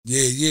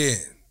Yeah.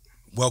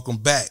 Welcome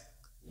back.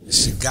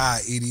 It's your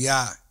guy,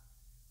 E.D.I,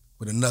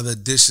 with another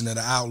edition of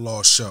the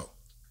Outlaw Show.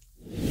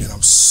 And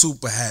I'm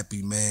super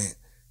happy, man,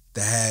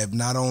 to have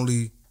not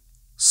only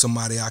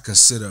somebody I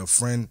consider a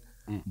friend,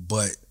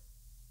 but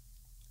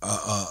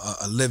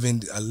a living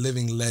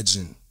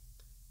legend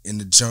in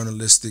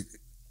the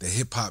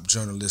hip-hop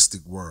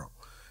journalistic world.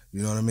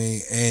 You know what I mean?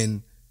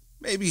 And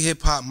maybe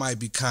hip-hop might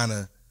be kind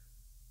of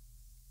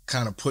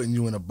putting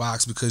you in a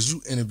box because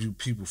you interview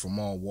people from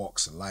all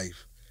walks of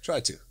life. Try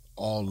to.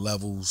 All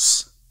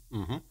levels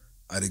of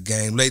the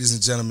game. Ladies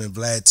and gentlemen,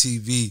 Vlad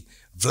TV.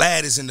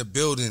 Vlad is in the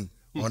building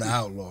on the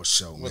Outlaw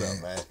Show, man. What up,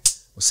 man?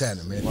 What's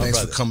happening, man? My Thanks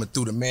brother. for coming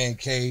through the man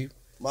cave.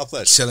 My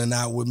pleasure. Chilling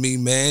out with me,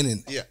 man,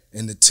 and Yeah.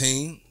 the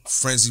team.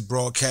 Frenzy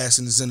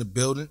Broadcasting is in the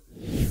building.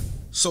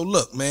 So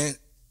look, man,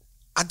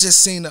 I just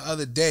seen the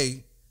other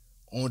day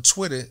on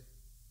Twitter,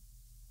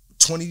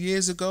 20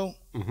 years ago,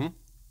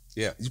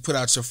 Yeah. you put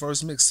out your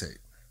first mixtape.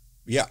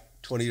 Yeah,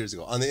 20 years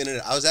ago. On the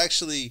internet.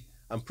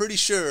 I'm pretty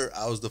sure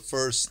I was the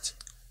first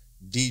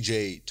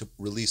DJ to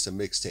release a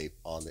mixtape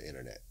on the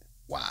internet.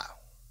 Wow.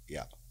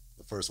 Yeah.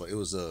 The first one. It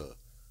was a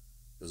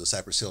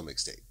Cypress Hill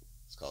mixtape.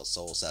 It's called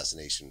Soul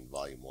Assassination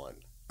Volume 1.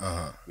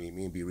 Me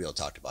and Be Real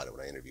talked about it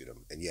when I interviewed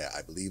him. And yeah,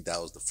 I believe that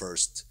was the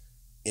first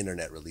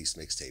internet release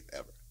mixtape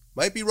ever.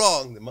 Might be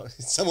wrong.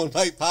 Someone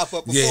might pop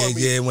up before me.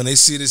 Yeah, when they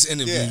see this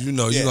interview, you're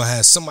going to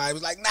have somebody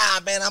who's like,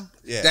 nah, man, I'm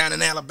down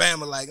in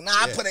Alabama. Like, nah,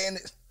 I put it in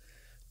it.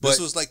 But This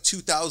was like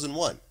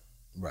 2001.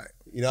 Right.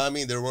 You know what I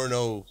mean? There were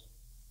no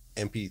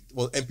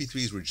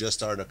MP3s were just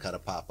starting to kind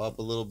of pop up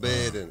a little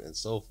bit and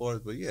so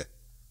forth. But yeah,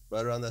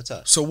 right around that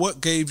time. So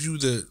what gave you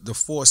the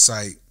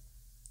foresight,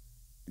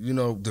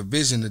 the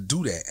vision to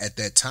do that at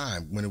that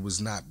time when it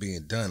was not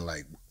being done?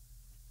 Like,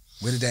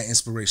 where did that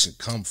inspiration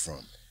come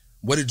from?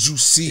 What did you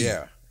see?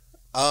 Yeah.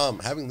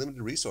 Having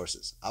limited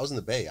resources. I was in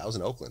the Bay. I was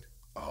in Oakland.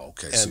 Oh,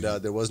 okay. And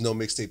there was no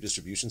mixtape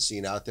distribution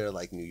scene out there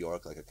like New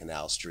York, like a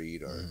Canal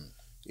Street or,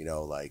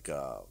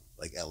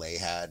 like LA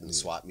had and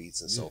swap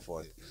meets and so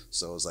forth.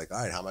 So it was like, all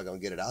right, how am I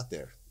going to get it out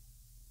there?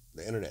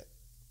 The internet.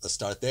 Let's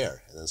start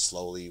there. And then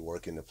slowly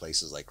work into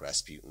places like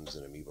Rasputin's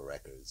and Amoeba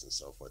Records and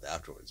so forth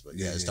afterwards. But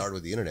it started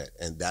with the internet.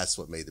 And that's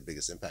what made the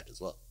biggest impact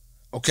as well.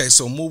 Okay,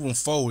 so moving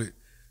forward,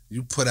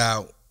 you put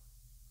out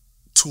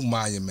 2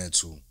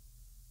 monumental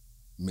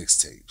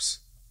mixtapes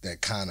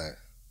that kind of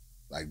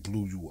like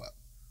blew you up.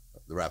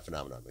 The Rap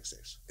Phenomenon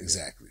mixtapes.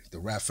 Exactly. The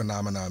Rap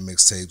Phenomenon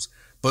mixtapes.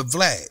 But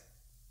Vlad,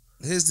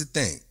 here's the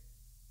thing.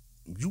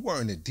 You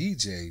weren't a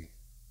DJ.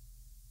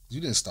 You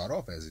didn't start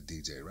off as a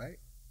DJ, right?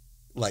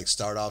 Like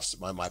start off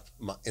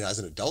as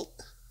an adult?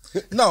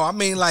 No, I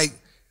mean like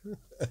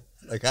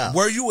how?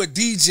 Were you a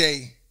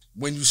DJ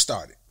when you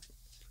started?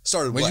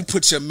 Started when what? you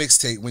put the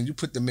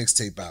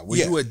mixtape out. Were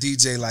you a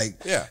DJ like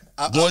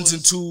ones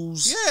and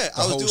twos? Yeah,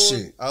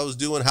 I was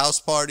doing house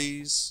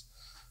parties.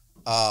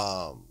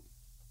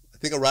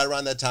 I think right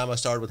around that time I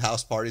started with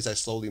house parties. I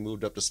slowly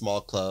moved up to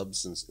small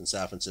clubs in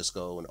San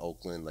Francisco and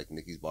Oakland, like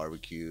Nicky's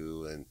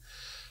Barbecue and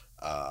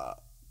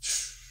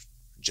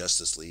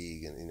Justice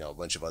League and a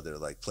bunch of other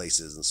like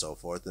places and so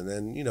forth. And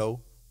then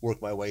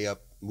worked my way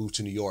up, moved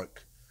to New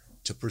York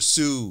to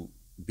pursue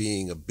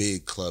being a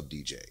big club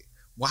DJ.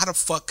 Why the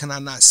fuck can I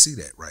not see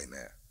that right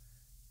now?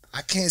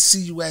 I can't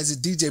see you as a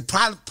DJ.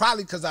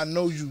 Probably because I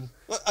know you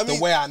the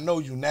way I know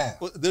you now.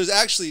 Well, there's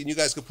actually, and you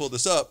guys could pull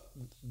this up,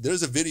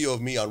 there's a video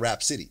of me on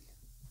Rap City,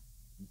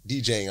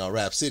 DJing on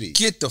Rap City.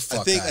 Get the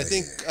fuck out of here. I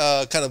think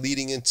kind of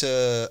leading into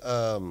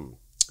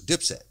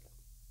Dipset.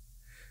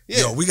 Yeah.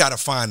 Yo, we got to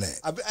find that.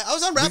 I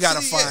was on Rap City. We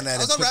got to find that. I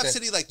was on Rap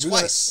City like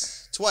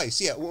twice. Twice,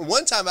 yeah.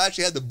 One time I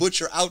actually had the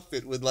butcher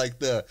outfit with like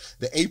the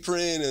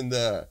apron and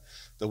the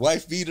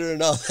wife beater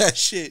and all that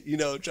shit,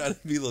 trying to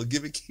be a little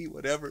gimmicky,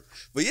 whatever.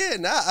 But yeah,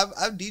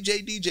 I've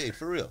DJ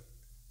for real.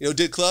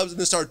 Did clubs and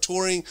then started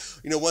touring.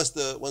 Once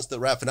the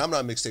Rap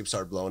Phenomenon mixtape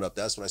started blowing up,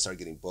 that's when I started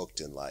getting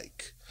booked in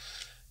like,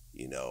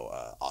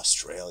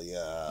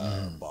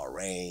 Australia,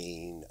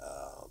 Bahrain,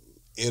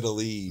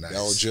 Italy,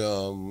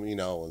 Belgium,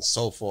 and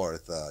so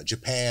forth,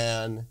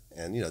 Japan.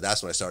 And,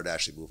 that's when I started to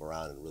actually move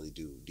around and really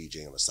do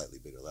DJing on a slightly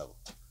bigger level.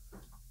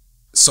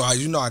 So I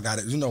got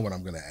it. You know what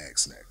I'm going to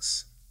ask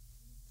next.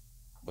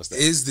 What's that?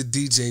 Is the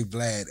DJ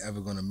Vlad ever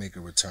going to make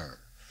a return?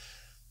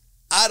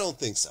 I don't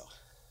think so.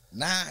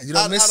 Nah, you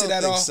don't miss it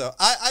at all? So.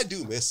 I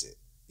do miss it.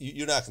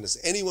 You're not going to see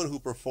anyone who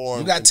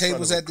performed. You got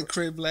tables at the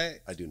crib, Vlad?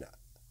 I do not.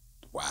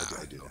 Wow,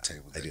 I do not.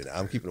 Tables. I do not.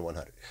 I'm keeping it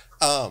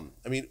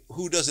 100.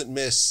 Who doesn't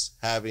miss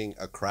having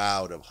a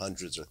crowd of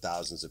hundreds or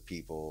thousands of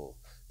people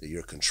that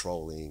you're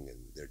controlling and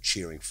they're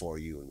cheering for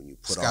you, and when you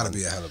put it's got to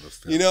be a hell of a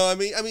film.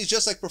 It's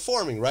just like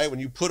performing, right? When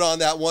you put on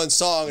that one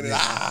song and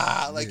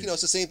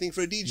it's the same thing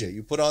for a DJ.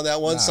 You put on that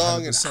one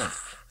song 100%. And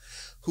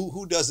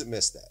who doesn't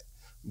miss that?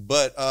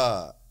 But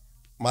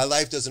my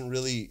life doesn't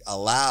really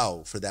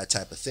allow for that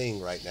type of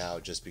thing right now,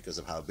 just because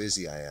of how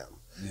busy I am.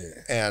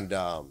 Yeah. And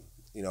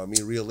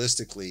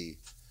realistically,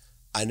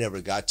 I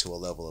never got to a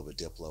level of a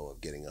Diplo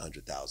of getting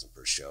 100,000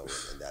 per show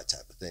and that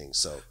type of thing.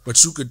 So,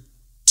 but you could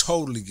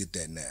totally get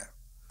that now.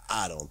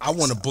 I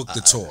want to book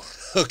the tour.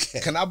 Okay.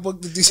 Can I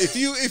book the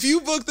if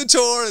you book the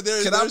tour,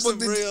 there's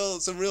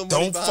some real money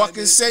Don't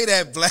fucking say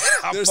that,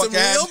 Vlad. There's some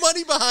real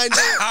money behind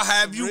it. I'll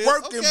have you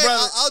working, okay,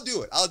 brother.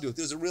 I'll do it.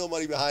 There's some real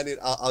money behind it.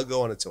 I'll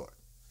go on a tour.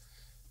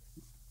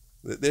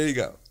 There you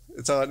go.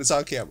 It's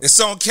on camera. It's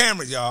on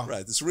camera, y'all.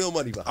 Right. There's real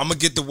money behind it. I'm going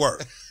to get to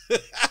work.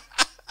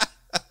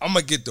 I'm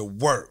going to get to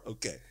work.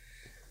 Okay.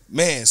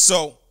 Man,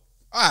 so,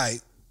 all right,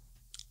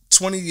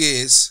 20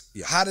 years.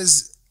 Yeah. How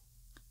does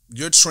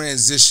your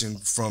transition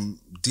from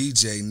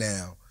DJ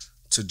now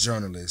to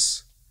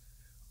journalist,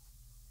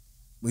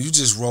 when you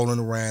just rolling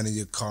around in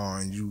your car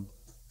and you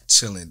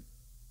chilling,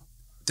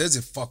 does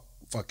it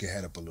fuck your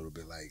head up a little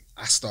bit? Like,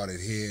 I started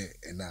here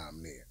and now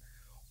I'm there.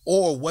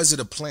 Or was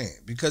it a plan?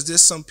 Because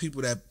there's some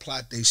people that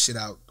plot their shit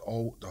out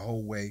the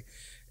whole way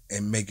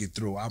and make it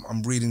through.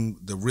 I'm reading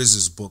the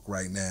RZA's book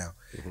right now,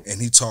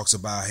 and he talks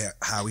about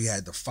how he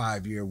had the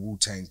 5-year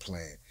Wu-Tang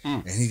plan,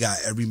 and he got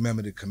every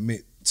member to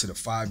commit to the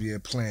 5-year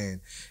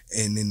plan,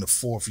 and in the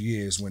 4th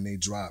year is when they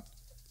dropped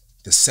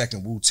the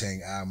second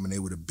Wu-Tang album, and they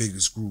were the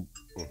biggest group.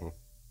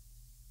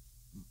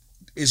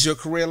 Is your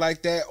career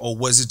like that, or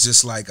was it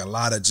just like a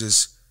lot of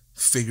just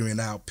figuring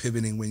out,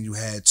 pivoting when you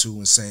had to,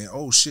 and saying,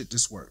 oh shit,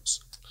 this works?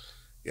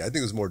 Yeah, I think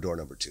it was more door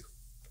number 2.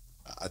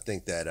 I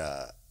think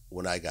that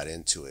when I got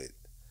into it,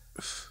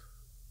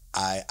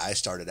 I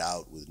started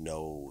out with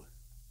no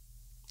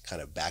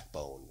kind of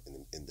backbone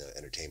in the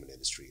entertainment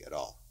industry at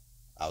all.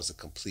 I was a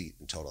complete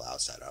and total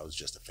outsider. I was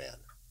just a fan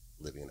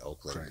living in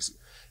Oakland. Crazy.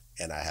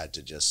 And I had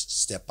to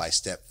just step by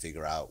step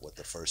figure out what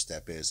the first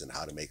step is and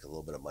how to make a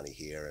little bit of money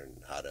here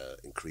and how to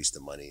increase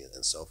the money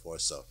and so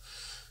forth. So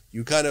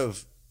you kind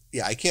of,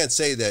 yeah, I can't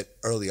say that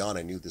early on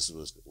I knew this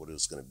was what it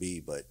was going to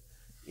be, but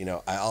you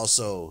know, I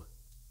also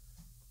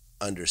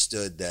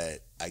understood that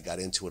I got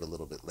into it a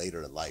little bit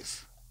later in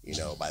life. You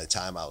know, by the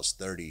time I was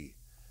 30,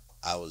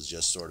 I was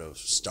just sort of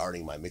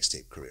starting my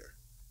mixtape career.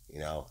 You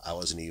know, I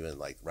wasn't even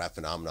like Rap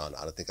Phenomenon.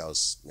 I don't think I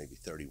was maybe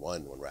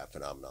 31 when Rap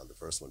Phenomenon, the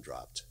first one,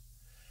 dropped.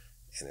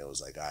 And it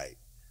was like, I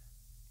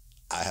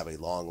have a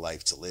long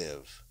life to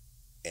live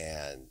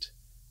and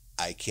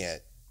I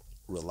can't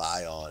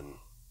rely on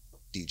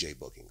DJ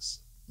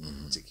bookings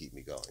to keep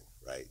me going,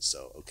 right?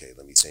 So, okay,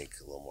 let me think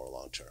a little more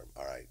long-term.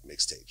 All right,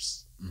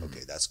 mixtapes.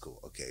 Okay, that's cool.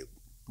 Okay,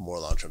 more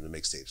long-term than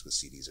mixtapes because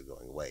CDs are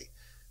going away.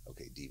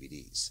 Okay,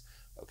 DVDs.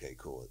 Okay,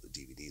 cool. The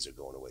DVDs are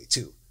going away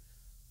too.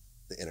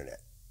 The internet.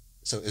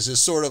 So it's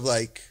just sort of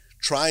like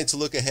trying to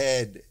look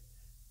ahead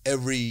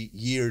every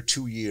year,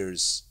 2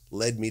 years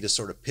led me to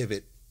sort of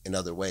pivot in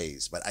other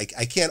ways. But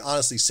I can't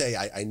honestly say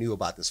I knew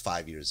about this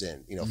 5 years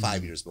in,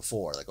 5 years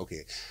before. Like,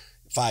 okay,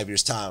 5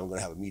 years time, I'm going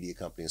to have a media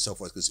company and so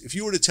forth. Because if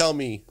you were to tell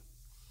me,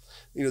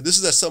 this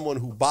is as someone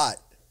who bought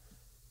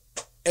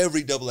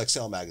every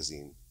XXL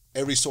magazine,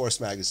 every Source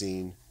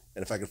magazine,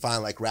 and if I could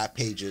find like Rap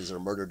Pages or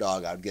Murder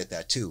Dog, I'd get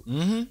that too. I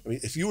mean,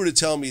 if you were to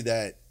tell me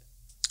that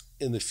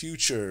in the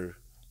future,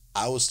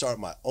 I would start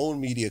my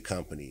own media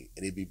company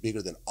and it'd be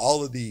bigger than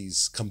all of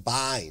these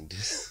combined,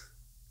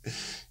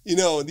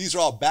 and these are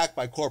all backed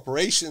by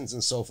corporations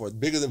and so forth,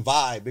 bigger than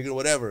Vibe, bigger than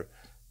whatever.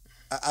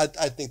 I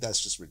think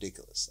that's just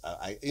ridiculous.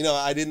 I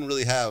didn't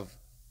really have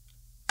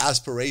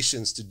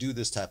aspirations to do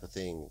this type of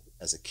thing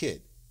as a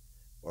kid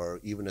or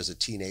even as a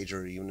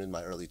teenager, or even in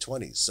my early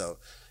 20s. So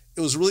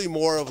it was really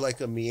more of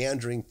like a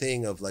meandering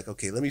thing of like,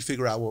 okay, let me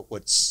figure out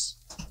what's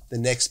the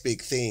next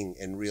big thing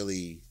and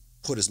really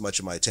put as much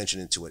of my attention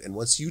into it. And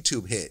once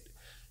YouTube hit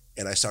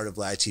and I started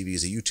Vlad TV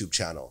as a YouTube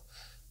channel,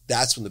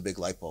 that's when the big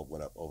light bulb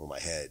went up over my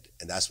head.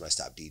 And that's when I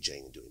stopped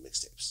DJing and doing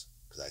mixtapes.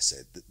 Because I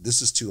said,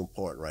 this is too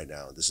important right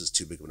now. And this is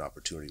too big of an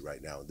opportunity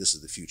right now. And this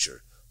is the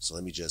future. So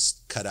let me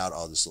just cut out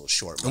all this little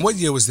short money. And what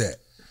year was that?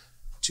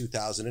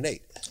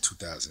 2008.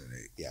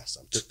 2008. Yes,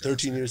 I'm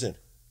 13 years in.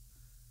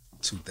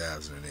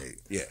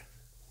 2008. Yeah.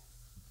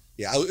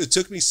 It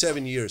took me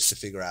 7 years to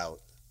figure out,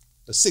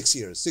 6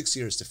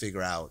 years to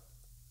figure out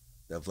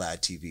that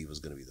Vlad TV was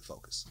going to be the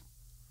focus.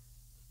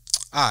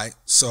 All right,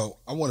 so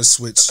I want to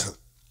switch.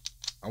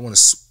 I want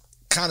to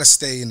kind of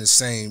stay on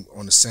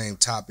the same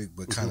topic,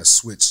 but kind of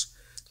switch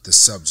the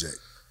subject.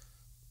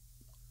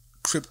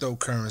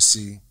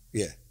 Cryptocurrency,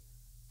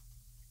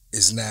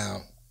 is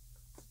now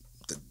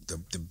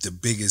the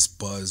biggest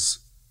buzz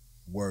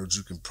word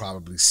you can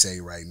probably say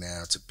right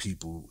now to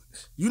people.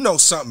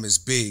 Something is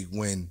big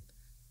when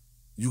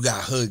you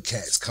got hood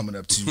cats coming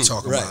up to you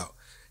talking about,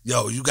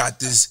 yo, you got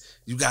this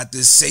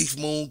Safe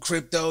Moon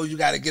crypto. You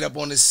got to get up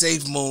on this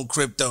Safe Moon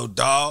crypto,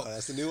 dog.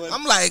 That's the new one.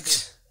 I'm like,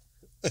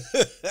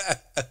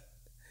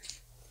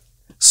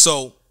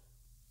 so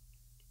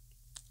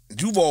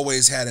you've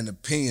always had an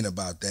opinion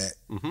about that,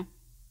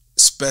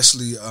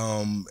 especially,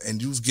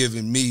 and you've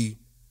given me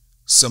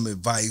some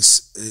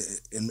advice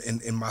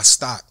in my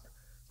stock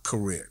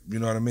career. You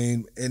know what I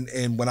mean?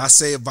 And when I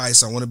say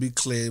advice, I want to be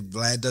clear.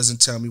 Vlad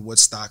doesn't tell me what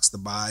stocks to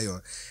buy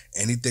or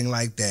anything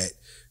like that.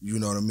 You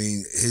know what I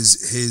mean?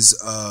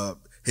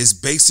 His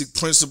basic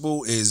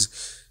principle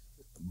is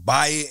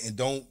buy it and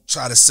don't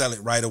try to sell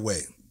it right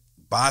away.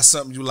 Buy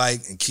something you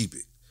like and keep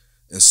it.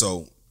 And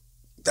so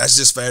that's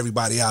just for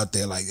everybody out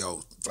there. Like,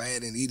 yo,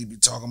 Vlad and E.D. be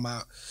talking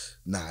about.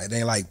 Nah, it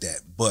ain't like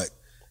that. But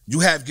you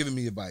have given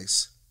me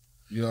advice.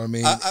 You know what I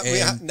mean? I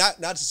mean, not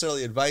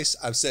necessarily advice.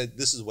 I've said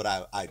this is what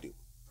I do.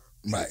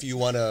 Right. If you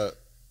want to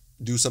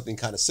do something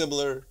kind of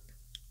similar,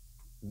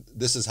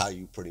 this is how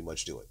you pretty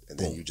much do it. And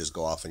then you just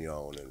go off on your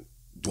own and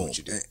do what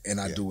you do.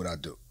 And I do what I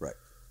do. Right.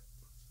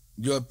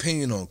 Your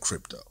opinion on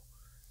crypto,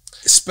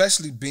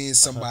 especially being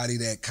somebody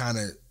that kind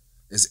of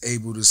is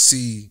able to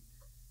see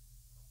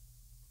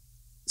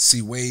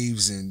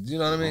waves and, you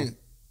know what I mean?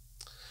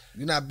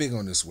 You're not big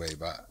on this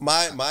wave.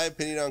 My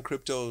opinion on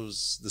crypto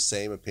is the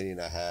same opinion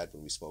I had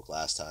when we spoke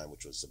last time,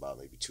 which was about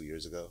maybe 2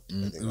 years ago.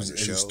 I think it was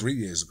 3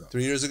 years ago.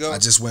 3 years ago? I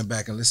just went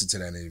back and listened to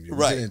that interview.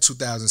 Right. We did it in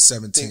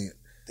 2017.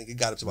 I think it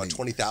got up to about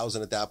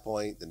 20,000 at that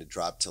point. Then it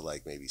dropped to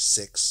like maybe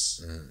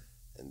 6.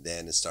 And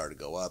then it started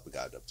to go up. It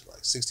got up to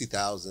like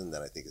 60,000.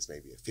 Then I think it's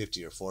maybe at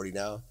 50 or 40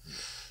 now.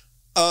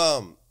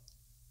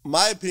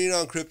 My opinion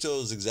on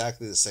crypto is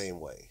exactly the same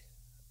way.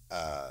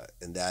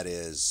 And that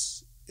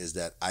is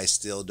that I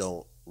still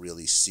don't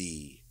really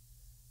see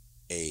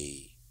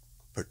a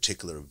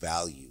particular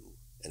value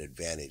and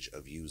advantage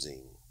of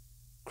using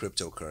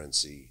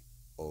cryptocurrency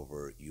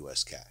over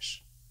US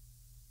cash.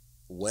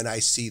 When I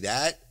see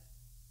that,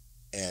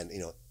 and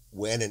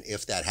when and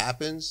if that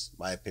happens,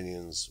 my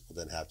opinions will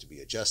then have to be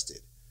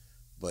adjusted.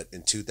 But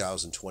in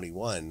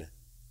 2021,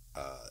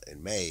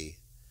 in May,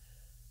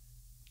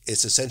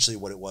 it's essentially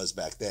what it was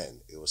back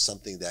then. It was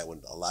something that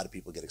when a lot of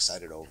people get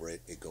excited over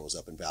it, it goes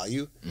up in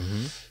value.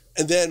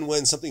 And then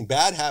when something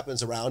bad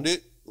happens around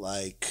it,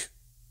 like,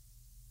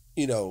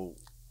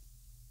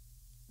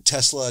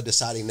 Tesla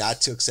deciding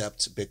not to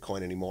accept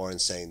Bitcoin anymore and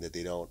saying that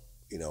they don't,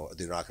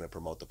 they're not going to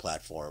promote the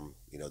platform,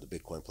 the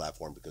Bitcoin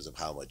platform, because of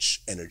how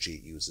much energy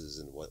it uses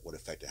and what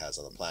effect it has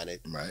on the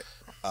planet. Right.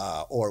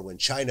 Or when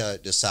China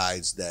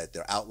decides that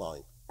they're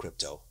outlawing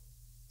crypto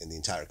in the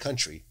entire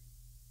country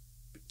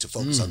to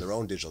focus on their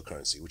own digital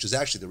currency, which is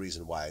actually the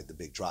reason why the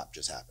big drop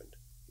just happened.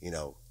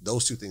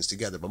 Those two things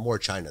together, but more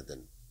China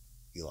than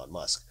Elon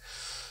Musk.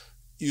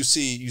 You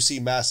see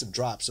massive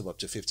drops of up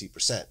to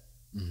 50%.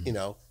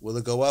 Will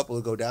it go up? Will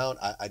it go down?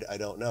 I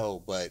don't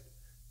know, but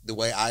the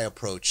way I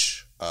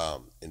approach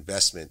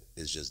investment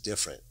is just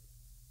different,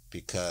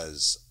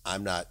 because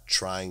I'm not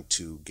trying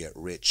to get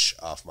rich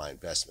off my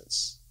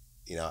investments.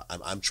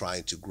 I'm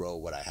trying to grow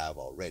what I have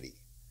already.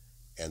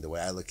 And the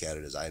way I look at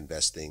it is I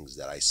invest things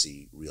that I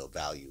see real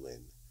value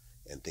in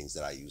and things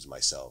that I use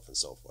myself and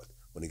so forth.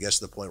 When it gets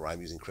to the point where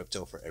I'm using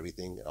crypto for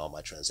everything and all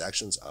my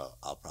transactions,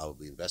 I'll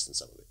probably invest in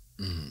some of it,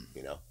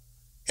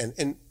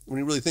 And when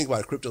you really think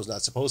about it, crypto is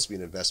not supposed to be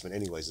an investment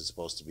anyways. It's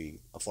supposed to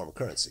be a form of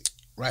currency.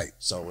 Right.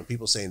 So when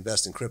people say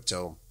invest in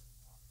crypto,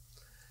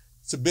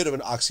 it's a bit of an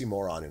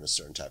oxymoron in a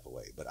certain type of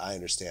way, but I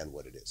understand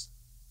what it is.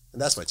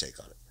 And that's my take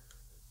on it.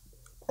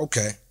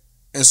 Okay.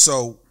 And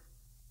so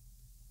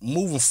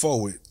moving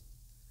forward,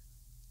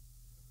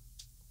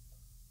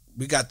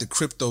 we got the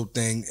crypto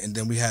thing and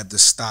then we had the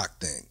stock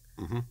thing.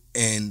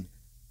 And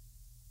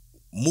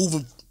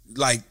moving,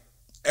 like,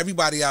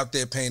 everybody out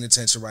there paying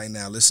attention right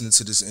now, listening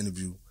to this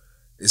interview,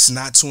 it's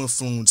not to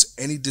influence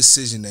any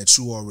decision that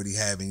you already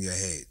have in your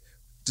head.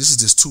 This is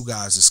just two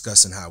guys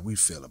discussing how we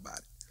feel about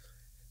it.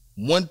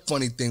 One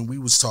funny thing we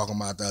was talking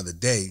about the other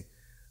day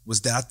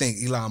was that I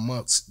think Elon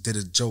Musk did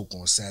a joke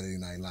on Saturday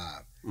Night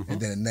Live. And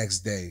then the next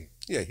day.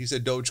 Yeah, he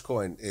said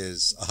Dogecoin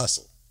is a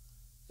hustle.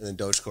 And then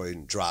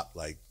Dogecoin dropped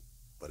like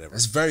whatever.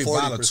 It's very 40%.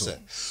 volatile.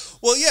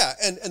 Well, yeah,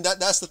 and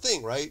that's the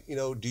thing, right?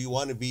 Do you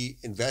want to be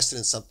invested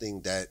in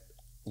something that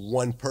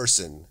one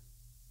person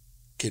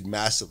could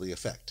massively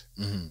affect?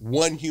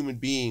 One human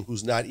being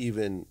who's not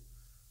even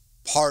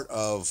part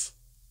of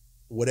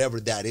whatever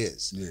that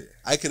is. Yeah.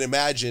 I can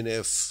imagine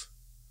if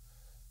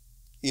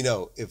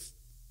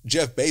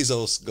Jeff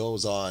Bezos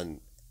goes on,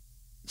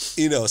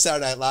 Saturday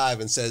Night Live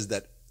and says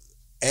that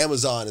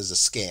Amazon is a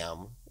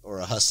scam or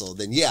a hustle,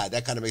 then yeah,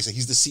 that kind of makes sense.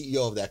 He's the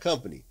CEO of that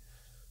company.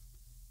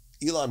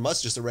 Elon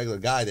Musk's just a regular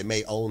guy that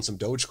may own some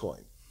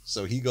Dogecoin.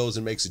 So he goes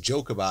and makes a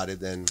joke about it,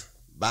 then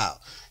wow.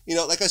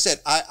 Like I said,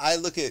 I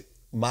look at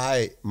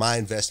my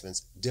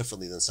investments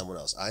differently than someone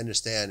else. I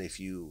understand if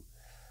you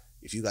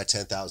got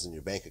 10,000 in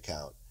your bank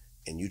account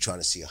and you're trying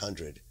to see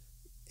 100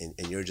 and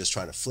you're just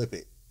trying to flip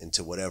it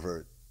into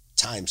whatever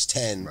times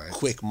 10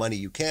 quick money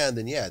you can,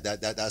 then yeah,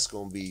 that's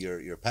going to be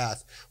your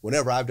path.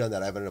 Whenever I've done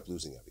that, I've ended up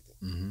losing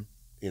everything.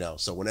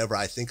 So whenever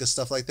I think of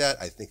stuff like that,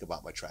 I think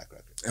about my track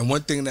record. And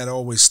one thing that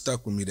always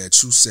stuck with me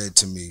that you said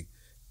to me,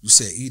 you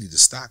said, E.D., the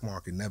stock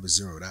market never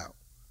zeroed out.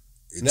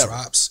 It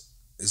drops,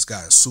 it's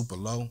gotten super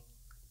low,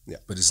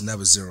 but it's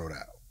never zeroed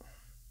out.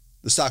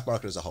 The stock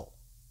market as a whole.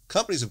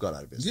 Companies have gone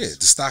out of business. Yeah,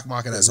 the stock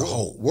market as a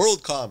whole.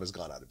 WorldCom has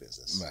gone out of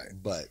business. Right.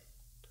 But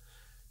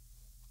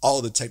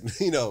all the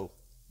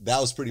that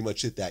was pretty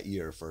much it that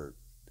year for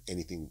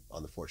anything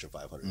on the Fortune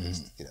 500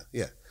 list.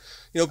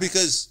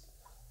 Because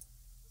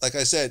like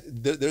I said,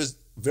 there's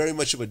very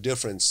much of a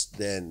difference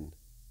than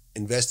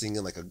investing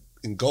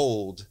in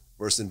gold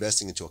versus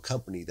investing into a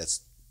company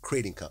that's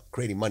creating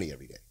money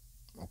every day.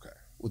 Okay.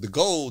 with the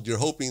gold, you're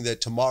hoping that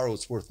tomorrow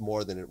it's worth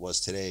more than it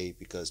was today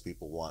because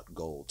people want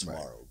gold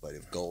tomorrow. Right. But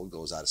if gold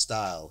goes out of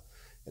style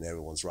and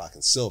everyone's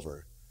rocking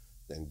silver,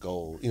 then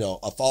gold,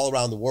 if all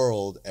around the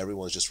world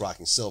everyone's just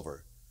rocking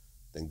silver,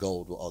 then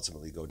gold will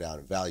ultimately go down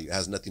in value. It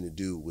has nothing to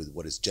do with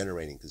what it's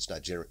generating because it's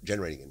not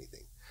generating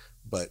anything.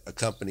 But a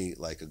company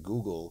like a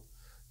Google,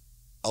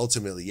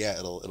 ultimately, yeah,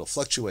 it'll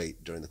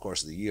fluctuate during the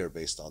course of the year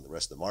based on the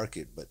rest of the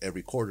market. But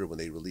every quarter when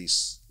they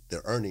release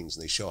their earnings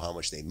and they show how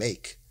much they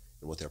make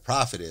and what their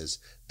profit is,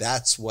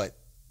 that's what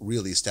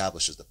really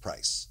establishes the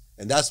price.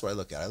 And that's what I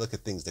look at. I look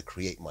at things that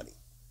create money.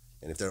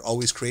 And if they're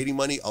always creating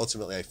money,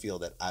 ultimately I feel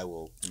that I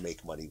will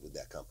make money with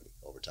that company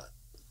over time.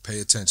 Pay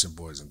attention,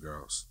 boys and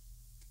girls.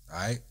 All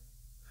right?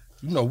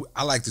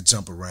 I like to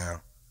jump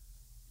around.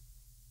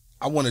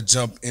 I want to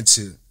jump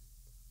into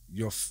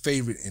your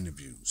favorite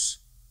interviews.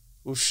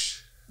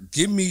 Oosh.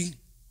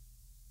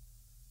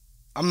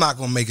 I'm not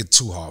going to make it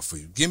too hard for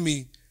you. Give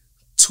me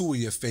 2 of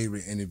your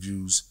favorite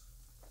interviews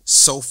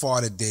so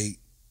far to date.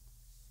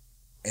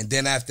 And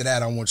then after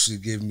that, I want you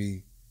to give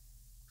me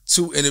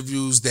 2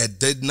 interviews that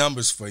did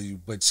numbers for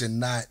you, but you're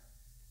not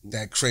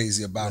that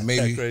crazy about.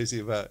 Maybe that crazy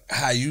about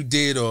how you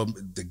did or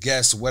the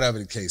guest, whatever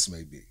the case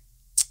may be.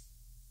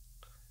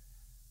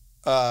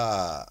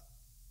 I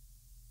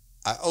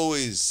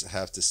always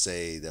have to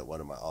say that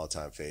one of my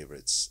all-time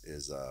favorites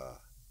is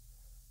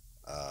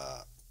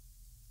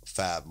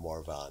Fab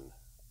Morvan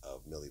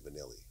of Milli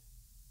Vanilli.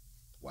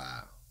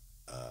 Wow.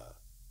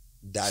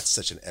 That's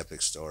such an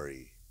epic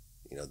story.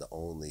 The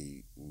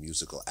only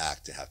musical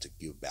act to have to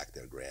give back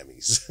their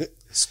Grammys.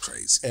 It's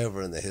crazy.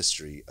 Ever in the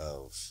history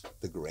of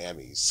the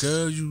Grammys.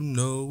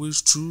 Girl,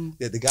 it's true.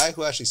 Yeah, the guy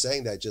who actually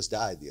sang that just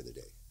died the other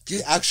day.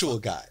 The actual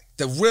guy.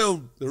 The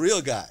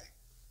real guy.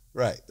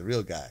 Right, the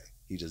real guy.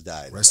 He just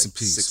died. Rest in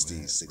peace,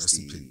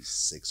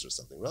 66 or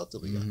something,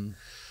 relatively young.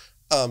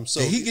 So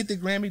did he get the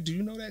Grammy? Do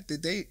you know that?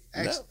 Did they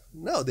actually?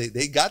 No,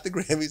 they got the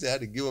Grammys. They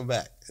had to give them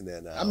back, and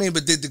then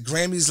but did the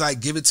Grammys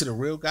give it to the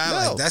real guy?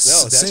 No, that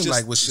seemed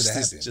like what should have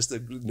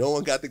happened. No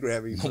one got the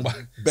Grammy.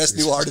 Best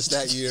new artist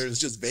that year is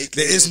just vacant.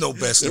 There is no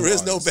best. There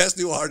is no best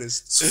new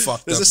artist. It's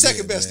fucked There's up a second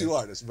year, best man. new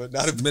artist, but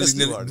not a best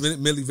new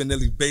artist. Milli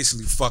Vanilli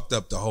basically fucked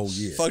up the whole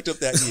year. Fucked up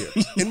that year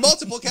in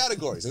multiple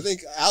categories. I think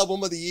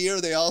album of the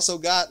year. They also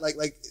got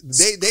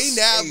they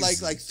nabbed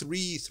like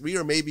three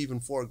or maybe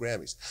even 4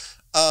 Grammys.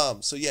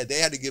 So yeah, they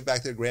had to give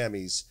back their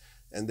Grammys,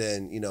 and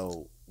then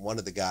one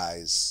of the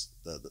guys,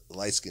 the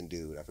light-skinned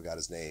dude, I forgot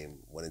his name,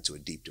 went into a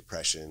deep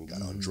depression,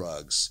 got on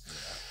drugs,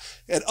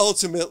 and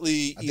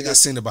ultimately I think I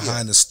seen the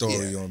behind the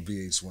story on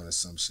VH1 or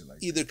some shit like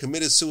that. Either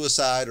committed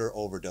suicide or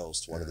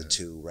overdosed, one of the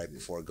two, right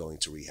before going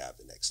to rehab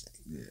the next day.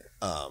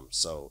 Yeah.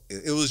 So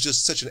it was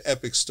just such an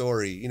epic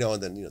story,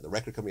 and then the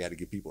record company had to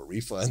give people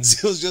refunds.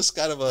 It was just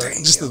kind of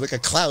like a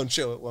clown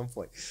show at one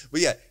point.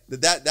 But yeah,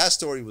 that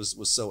story was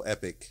so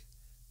epic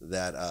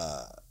that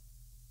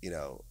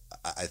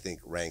I think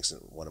ranks in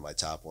one of my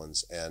top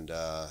ones, and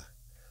I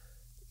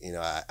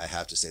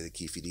have to say the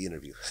Keefe D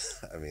interview.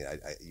 I mean,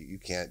 you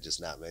can't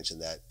just not mention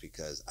that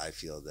because I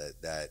feel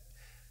that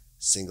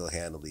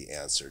single-handedly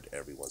answered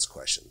everyone's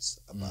questions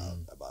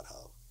about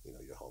how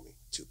your homie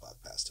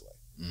Tupac passed away.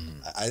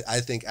 I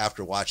think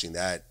after watching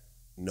that,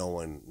 no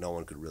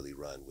one could really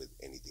run with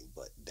anything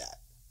but that.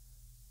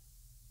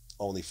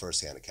 Only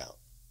first-hand account.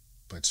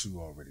 But you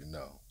already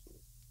know.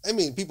 I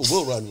mean, people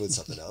will run with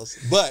something else,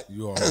 but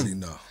you already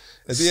know.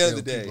 At the end of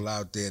the day, people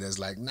out there that's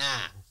like, nah.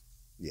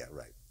 Yeah,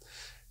 right.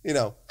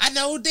 I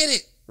know who did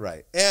it.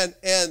 Right, and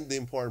the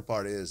important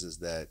part is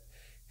that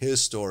his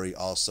story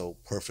also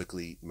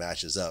perfectly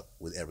matches up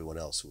with everyone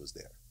else who was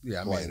there.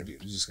 Yeah, I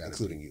interviewed,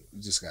 including you.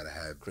 You just got to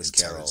have Chris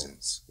Carroll,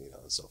 and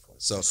so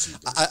forth. So yes,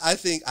 I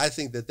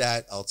think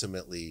that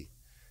ultimately,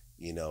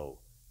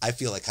 I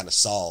feel like kind of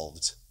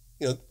solved.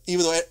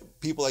 Even though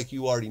people like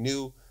you already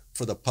knew.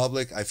 For the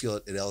public, I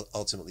feel it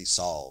ultimately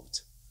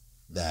solved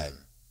that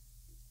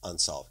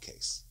unsolved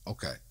case.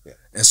 Okay. Yeah.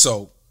 And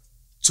so,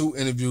 2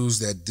 interviews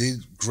that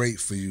did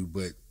great for you,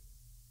 but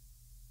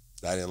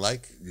I didn't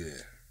like. Yeah.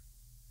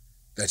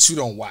 That you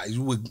don't watch.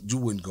 You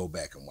wouldn't go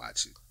back and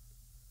watch it.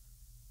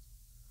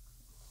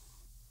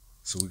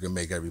 So we can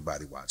make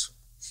everybody watch them.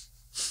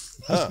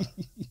 Huh.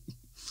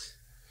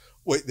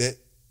 Wait,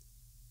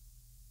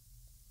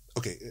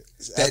 okay.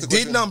 That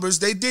did numbers.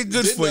 They did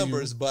good for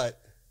numbers, you. But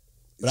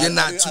you're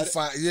not too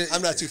fond.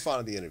 I'm not too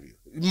fond of the interview.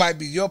 It might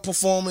be your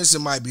performance.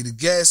 It might be the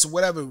guest.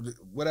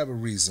 Whatever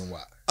reason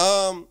why.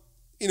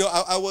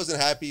 I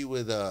wasn't happy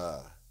with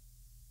the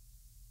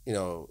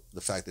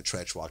fact that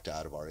Tretch walked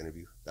out of our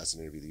interview. That's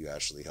an interview that you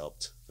actually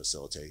helped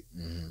facilitate.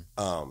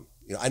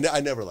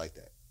 I never liked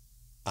that.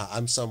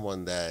 I'm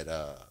someone that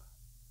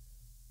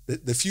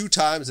the few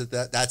times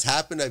that's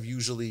happened, I've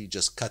usually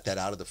just cut that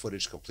out of the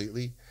footage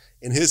completely.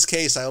 In his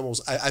case,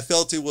 I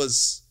felt it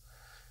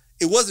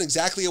wasn't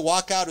exactly a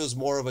walkout. It was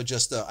more of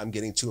I'm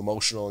getting too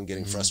emotional and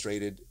getting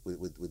frustrated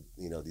with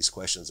these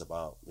questions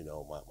about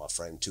my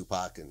friend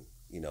Tupac, and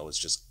it's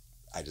just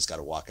I just got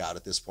to walk out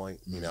at this point,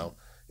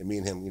 And me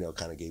and him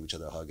kind of gave each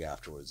other a hug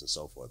afterwards and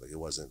so forth. Like it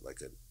wasn't like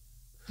a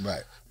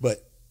right.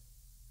 But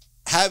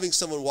having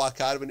someone walk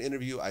out of an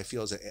interview, I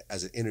feel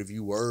as an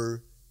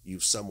interviewer,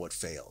 you've somewhat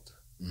failed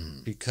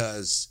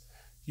because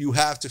you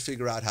have to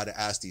figure out how to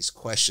ask these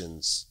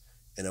questions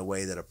in a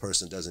way that a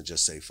person doesn't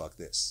just say, fuck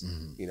this.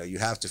 You know, you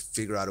have to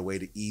figure out a way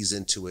to ease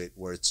into it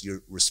where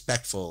you're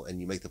respectful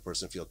and you make the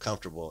person feel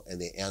comfortable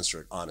and they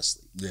answer it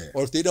honestly. Yeah.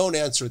 Or if they don't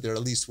answer it, they're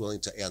at least willing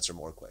to answer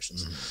more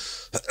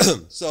questions.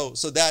 So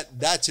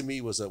that to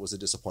me was a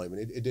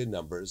disappointment. It did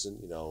numbers,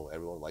 and, you know,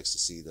 everyone likes to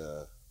see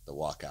the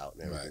walkout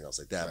and everything else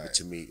like that. But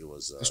to me, it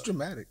was it's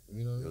dramatic.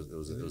 You know, it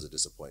was a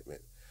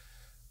disappointment.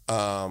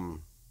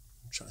 I'm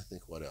trying to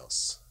think what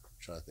else.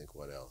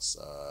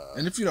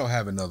 And if you don't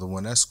have another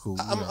one, that's cool.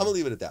 I'm gonna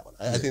leave it at that one.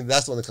 I think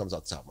that's the one that comes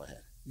off the top of my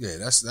head. Yeah,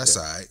 that's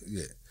all right.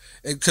 Yeah,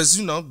 because,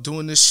 you know,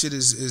 doing this shit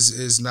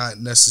is not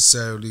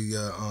necessarily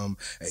an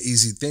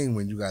easy thing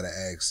when you gotta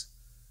ask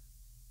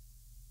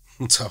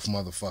tough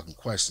motherfucking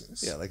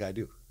questions. Yeah, like I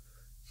do.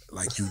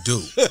 Like you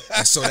do.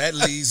 And so that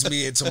leads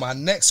me into my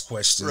next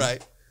question.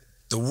 Right.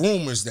 The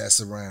rumors that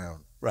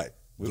surround. Right.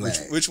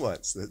 Which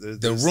ones?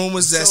 The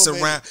rumors that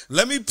surround.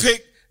 Let me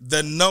pick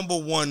the number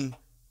one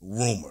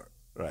rumor.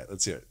 Right,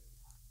 let's hear it.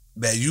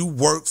 That you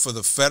work for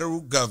the federal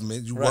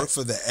government, you work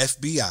for the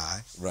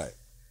FBI. Right.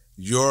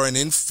 You're an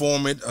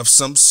informant of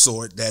some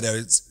sort that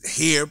is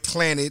here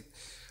planted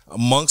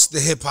amongst the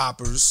hip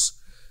hoppers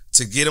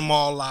to get them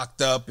all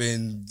locked up,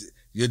 and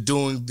you're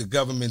doing the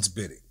government's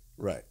bidding.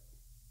 Right.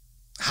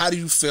 How do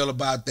you feel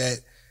about that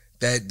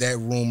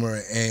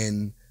rumor,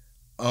 and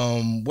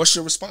what's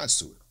your response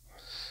to it?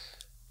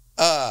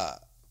 I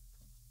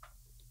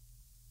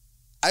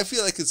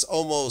feel like it's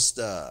almost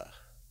a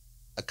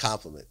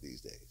compliment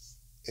these days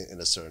in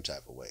a certain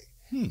type of way.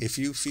 If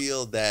you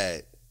feel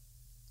that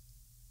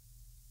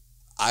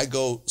I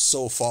go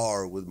so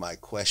far with my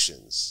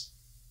questions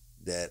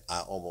that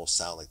I almost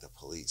sound like the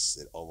police,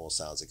 it almost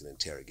sounds like an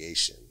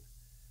interrogation,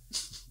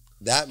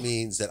 that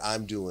means that I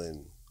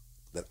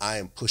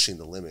am pushing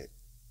the limit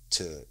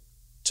to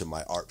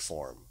my art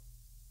form,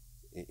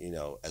 you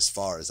know, as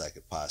far as I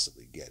could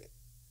possibly get it.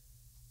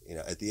 You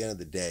know, at the end of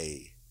the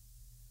day,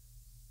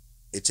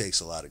 it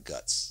takes a lot of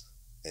guts,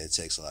 and it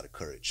takes a lot of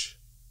courage,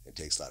 it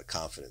takes a lot of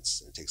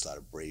confidence, and it takes a lot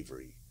of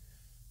bravery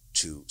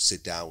to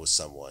sit down with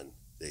someone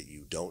that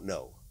you don't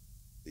know,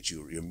 that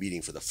you're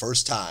meeting for the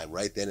first time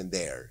right then and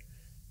there,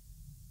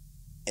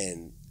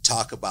 and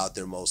talk about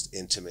their most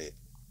intimate,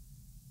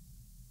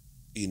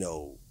 you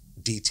know,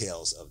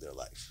 details of their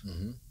life.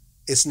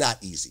 It's not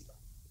easy.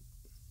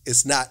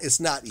 It's not easy.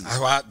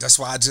 That's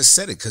why I just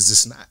said it, because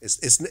it's not.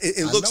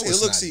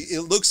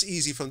 It looks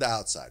easy from the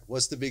outside.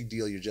 What's the big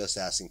deal? You're just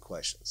asking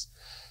questions.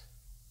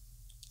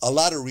 A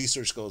lot of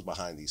research goes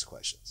behind these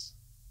questions.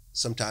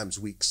 Sometimes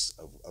weeks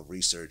of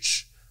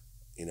research,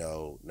 you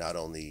know, not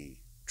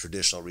only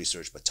traditional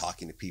research, but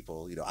talking to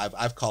people. You know,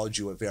 I've called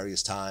you at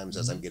various times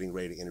as I'm getting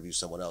ready to interview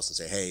someone else and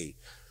say, hey,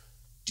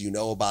 do you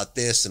know about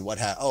this and what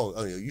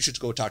you should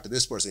go talk to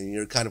this person, and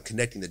you're kind of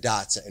connecting the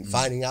dots and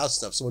finding out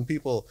stuff. So when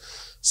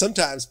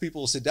sometimes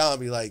people will sit down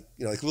and be like,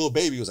 you know, like a little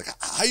baby was like,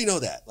 how do you know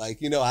that?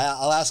 Like, you know,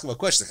 I'll ask them a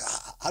question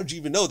like, how did you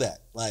even know that?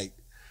 Like,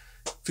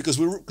 because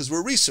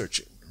we're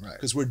researching,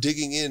 because we're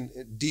digging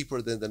in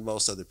deeper than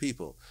most other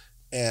people.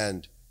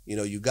 And, you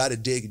know, you got to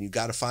dig and you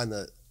got to find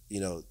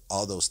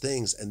all those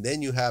things. And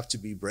then you have to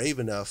be brave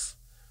enough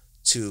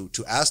to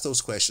ask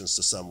those questions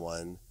to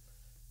someone,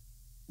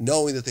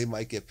 knowing that they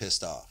might get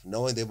pissed off,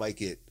 knowing they might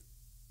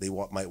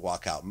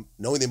walk out,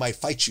 knowing they might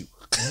fight you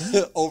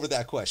over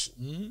that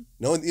question.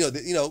 Knowing,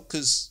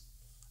 because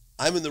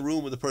I'm in the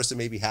room with the person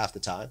maybe half the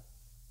time.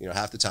 You know,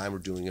 half the time we're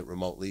doing it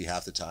remotely,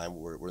 half the time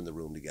we're in the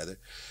room together.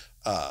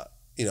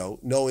 You know,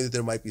 knowing that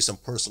there might be some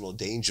personal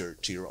danger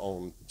to your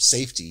own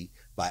safety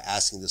by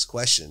asking this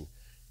question,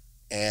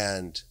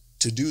 and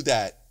to do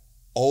that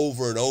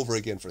over and over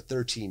again for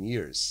 13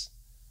 years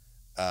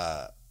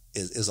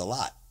is a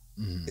lot.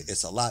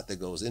 It's a lot that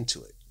goes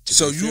into it.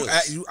 So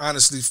you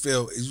honestly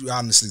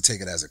take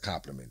it as a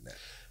compliment now?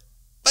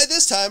 By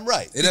this time,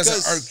 right. It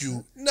doesn't irk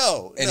you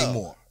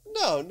anymore?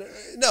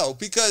 No,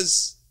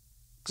 because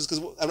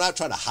I'm not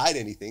trying to hide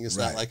anything. It's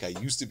not like I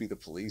used to be the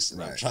police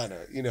and I'm trying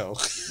to,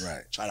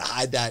 trying to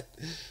hide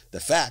the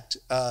fact.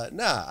 I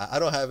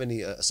don't have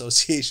any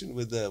association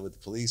with the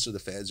police or the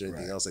feds or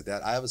anything else like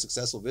that. I have a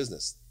successful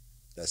business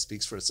that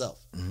speaks for itself,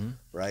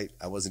 right?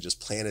 I wasn't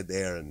just planted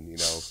there and,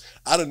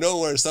 out of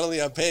nowhere,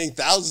 suddenly I'm paying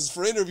thousands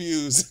for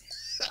interviews.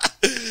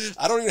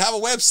 I don't even have a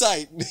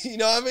website. You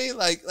know what I mean?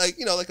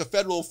 Like a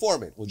federal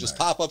informant will just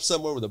pop up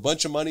somewhere with a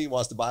bunch of money,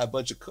 wants to buy a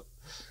bunch of,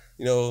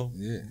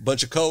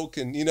 bunch of coke,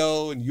 and,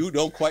 and you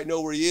don't quite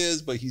know where he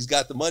is, but he's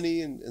got the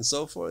money and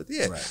so forth.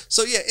 Yeah. Right.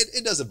 So yeah,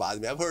 it doesn't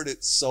bother me. I've heard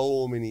it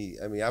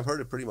I've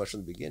heard it pretty much from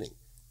the beginning.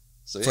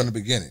 So yeah. From the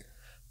beginning?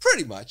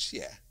 Pretty much,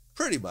 yeah.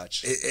 Pretty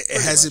much.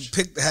 Has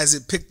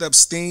it picked up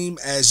steam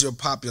as your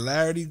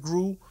popularity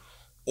grew,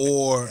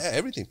 or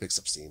everything picks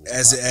up steam?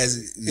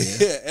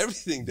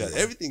 Everything does. Yeah.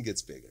 Everything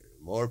gets bigger.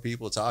 More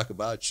people talk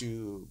about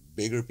you.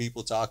 Bigger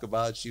people talk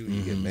about you.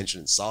 You get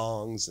mentioned in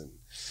songs, and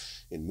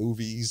in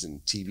movies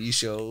and TV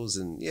shows,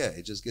 and yeah,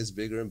 it just gets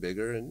bigger and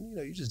bigger, and you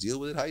know, you just deal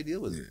with it how you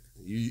deal with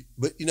it.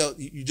 But you know,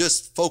 you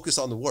just focus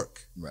on the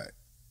work. Right.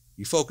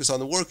 You focus on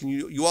the work, and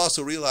you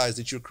also realize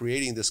that you're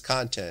creating this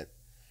content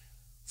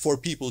for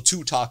people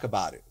to talk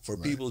about it, for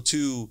people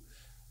to,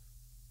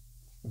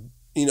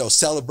 you know,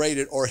 celebrate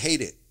it or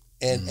hate it,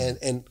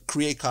 and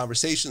create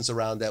conversations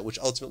around that, which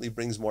ultimately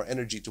brings more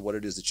energy to what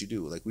it is that you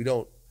do. Like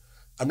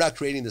I'm not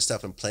creating this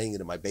stuff and playing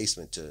it in my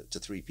basement to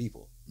 3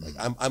 people. Like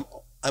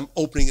I'm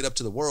opening it up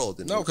to the world.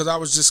 And no, because I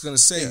was just gonna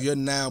say you're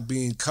now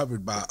being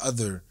covered by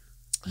other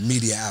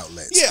media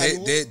outlets.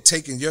 Yeah, they're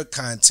taking your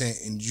content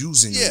and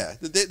using it. Yeah,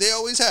 they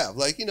always have.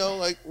 Like, you know,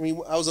 like, I mean,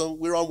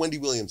 we were on Wendy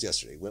Williams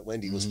yesterday.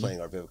 Wendy was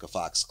playing our Vivica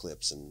Fox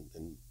clips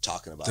and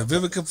talking about the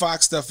Vivica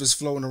Fox stuff is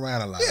floating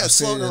around a lot. Yeah, it's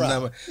floating around.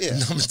 Number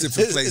of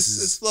different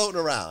places. It's floating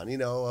around. You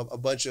know, a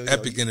bunch of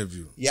epic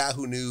interview.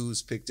 Yahoo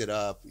News picked it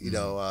up. You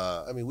know,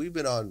 I mean, we've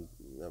been on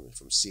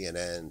from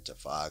CNN to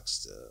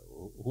Fox to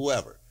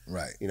whoever.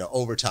 Right. You know,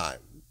 over time.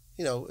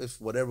 You know, if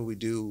whatever we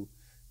do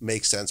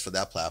makes sense for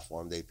that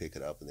platform, they pick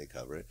it up and they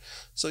cover it.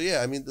 So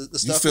yeah, I mean, the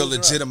stuff. You feel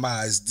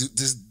legitimized.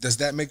 Does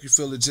that make you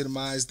feel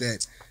legitimized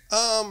that,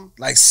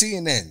 like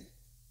CNN,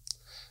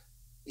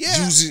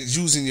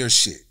 using your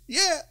shit?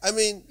 Yeah, I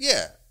mean,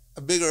 yeah,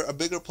 a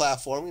bigger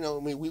platform. You know,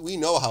 I mean, we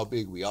know how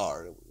big we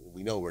are.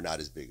 We know we're not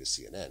as big as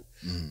CNN,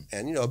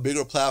 and you know, a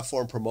bigger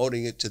platform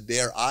promoting it to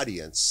their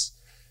audience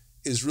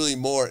is really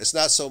more. It's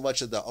not so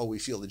much of the we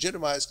feel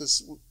legitimized,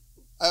 because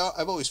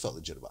I've always felt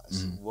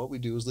legitimized. What we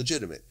do is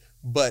legitimate.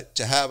 But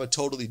to have a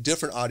totally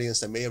different audience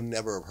that may have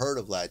never heard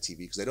of Vlad TV,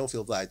 because I don't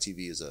feel Vlad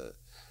TV is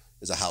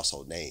a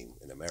household name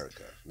in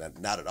America.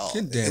 Not at all.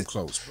 Getting damn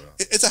close, bro.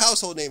 It's a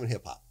household name in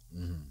hip hop,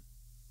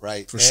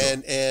 right? For sure.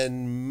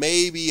 And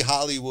maybe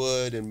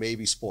Hollywood and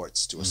maybe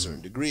sports to a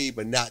certain degree,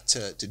 but not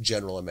to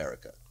general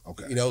America.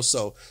 Okay. You know,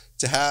 so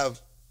to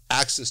have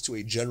access to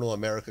a general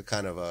America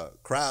kind of a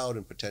crowd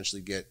and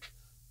potentially get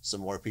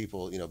some more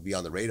people, you know, be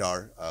on the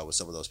radar with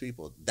some of those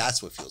people,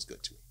 that's what feels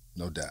good to me.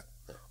 No doubt.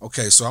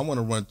 Okay, so I want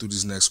to run through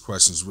these next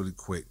questions really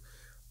quick.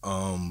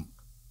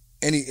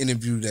 Any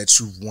interview that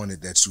you've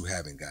wanted that you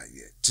haven't got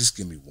yet? Just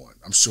give me one.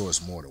 I'm sure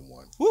it's more than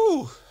one.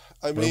 Woo!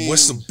 I mean,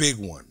 what's the big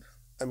one?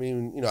 I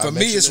mean, you know, for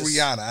me, it's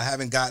Rihanna. I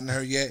haven't gotten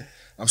her yet.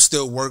 I'm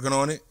still working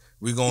on it.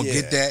 We're gonna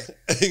get that.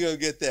 You're gonna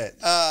get that.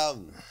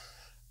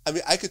 I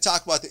mean, I could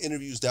talk about the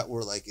interviews that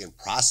were like in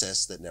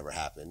process that never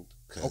happened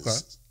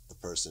because the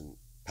person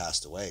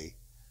passed away.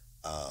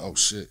 Oh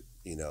shit!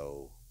 You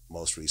know,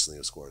 most recently,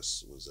 of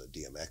course, was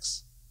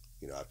DMX.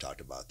 You know, I've talked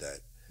about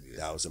that. Yeah.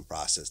 That was in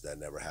process. That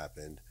never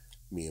happened.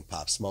 Me and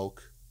Pop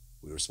Smoke,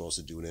 we were supposed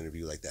to do an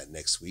interview like that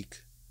next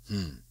week.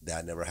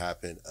 That never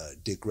happened.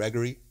 Dick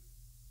Gregory,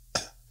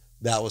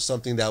 that was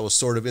something that was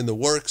sort of in the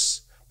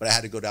works, but I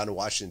had to go down to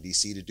Washington,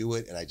 D.C. to do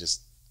it, and I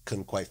just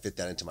couldn't quite fit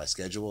that into my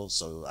schedule,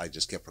 so I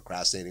just kept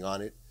procrastinating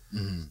on it.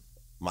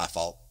 My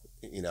fault,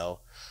 you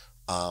know.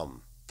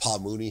 Paul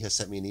Mooney has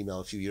sent me an email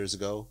a few years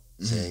ago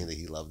saying that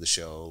he loved the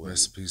show.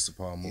 Rest in peace to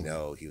Paul Mooney. You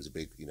know, he was a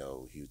big, you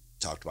know, he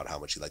talked about how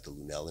much he liked the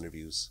Lunel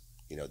interviews.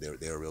 You know,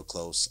 they were real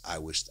close. I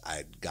wished I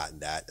had gotten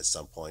that at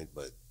some point,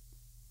 but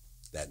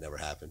that never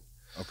happened.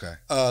 Okay.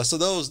 So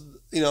those,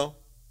 you know,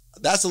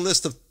 that's a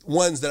list of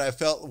ones that I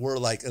felt were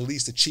like at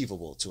least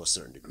achievable to a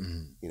certain degree.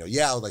 You know,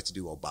 yeah, I would like to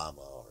do Obama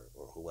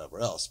or whoever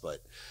else,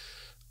 but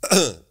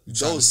you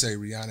trying to say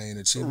Rihanna ain't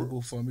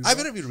achievable for me? I've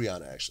interviewed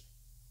Rihanna actually.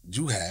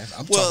 You have.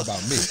 I'm talking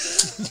about me.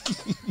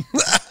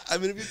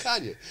 I've interviewed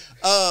Kanye.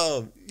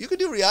 You can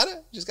do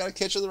Rihanna. Just got to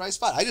catch her in the right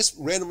spot. I just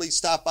randomly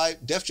stopped by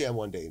Def Jam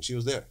one day and she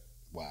was there.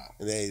 Wow.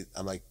 And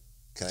I'm like,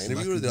 can I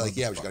interview her? They're like,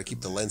 yeah, but you got to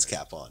keep the lens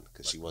cap on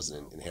because she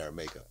wasn't in hair and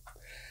makeup.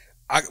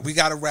 We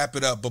got to wrap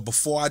it up. But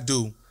before I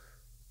do,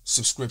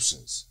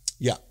 subscriptions.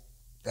 Yeah.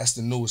 That's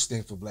the newest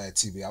thing for Vlad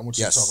TV. I want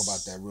you to talk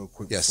about that real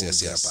quick before we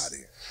get up out of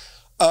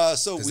here.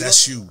 So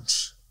that's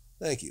huge.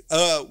 Thank you.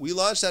 We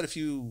launched that a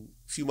few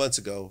months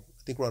ago.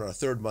 I think we're on our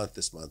 3rd month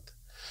this month.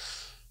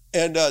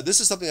 And this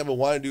is something I've been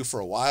wanting to do for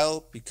a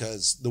while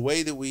because the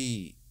way that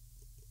we,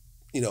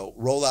 you know,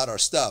 roll out our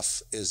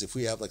stuff is if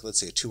we have like, let's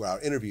say a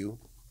 2-hour interview,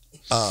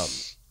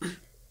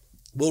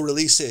 we'll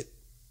release it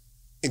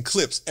in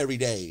clips every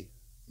day,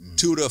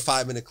 2 to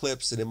 5 minute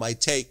clips. And it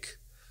might take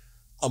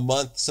a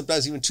month,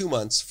 sometimes even 2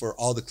 months for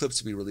all the clips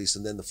to be released.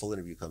 And then the full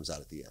interview comes out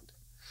at the end.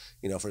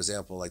 You know, for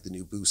example, like the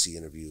new Boosie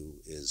interview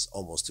is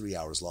almost 3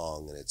 hours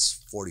long and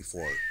it's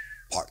 44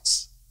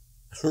 parts,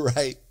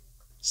 right?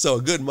 So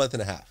a good month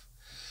and a half.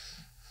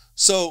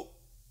 So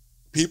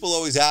people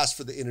always ask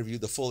for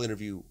the full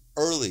interview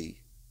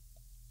early,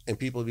 and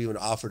people have even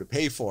offered to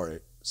pay for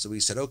it. So we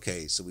said,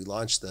 okay, so we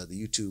launched the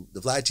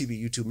Vlad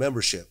TV YouTube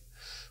membership,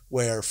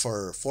 where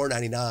for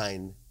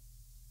 $4.99,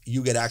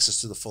 you get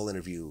access to the full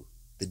interview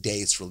the day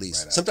it's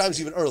released, right, sometimes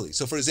even early.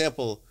 So for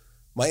example,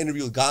 my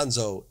interview with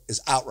Gonzo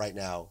is out right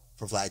now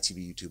for Vlad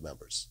TV YouTube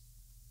members.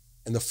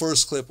 And the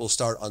first clip will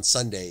start on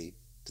Sunday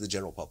to the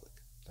general public.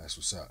 That's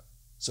what's up.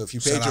 So if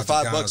you paid your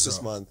 $5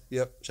 this month,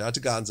 shout out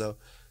to Gonzo.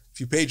 If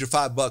you paid your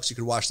 $5, you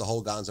could watch the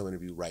whole Gonzo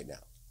interview right now.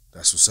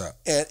 That's what's up.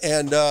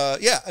 And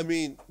yeah, I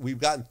mean, we've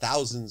gotten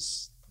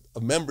thousands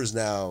of members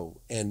now,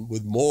 and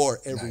with more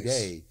every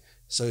day.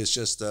 So it's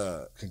just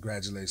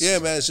congratulations. Yeah,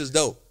 man, it's just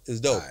dope. It's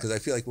dope because I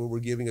feel like we're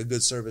giving a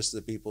good service to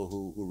the people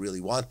who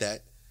really want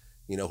that,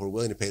 you know, who are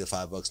willing to pay the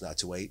 $5 not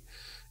to wait.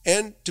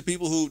 And to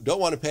people who don't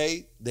want to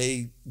pay,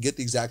 they get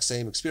the exact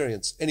same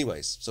experience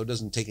anyways. So it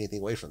doesn't take anything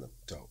away from them.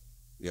 Dope.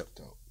 Yep.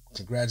 Dope.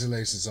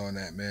 Congratulations on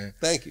that, man.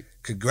 Thank you.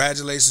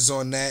 Congratulations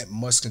on that.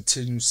 Must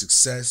continue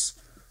success.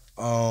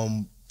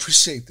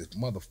 Appreciate the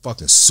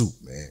motherfucking suit,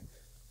 man.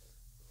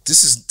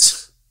 This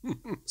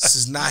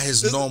is not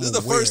his normal This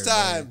is the wear, first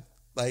time, man.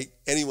 like,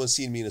 anyone's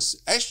seen me in a suit.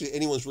 Actually,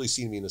 anyone's really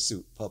seen me in a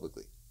suit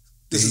publicly.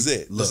 This is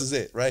it. Look, this is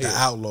it right the here.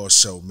 Outlaw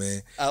Show,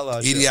 man. Outlaw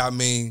Show.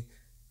 E.D.I.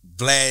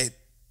 Vlad,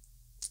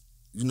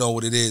 you know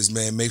what it is,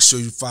 man. Make sure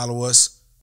you follow us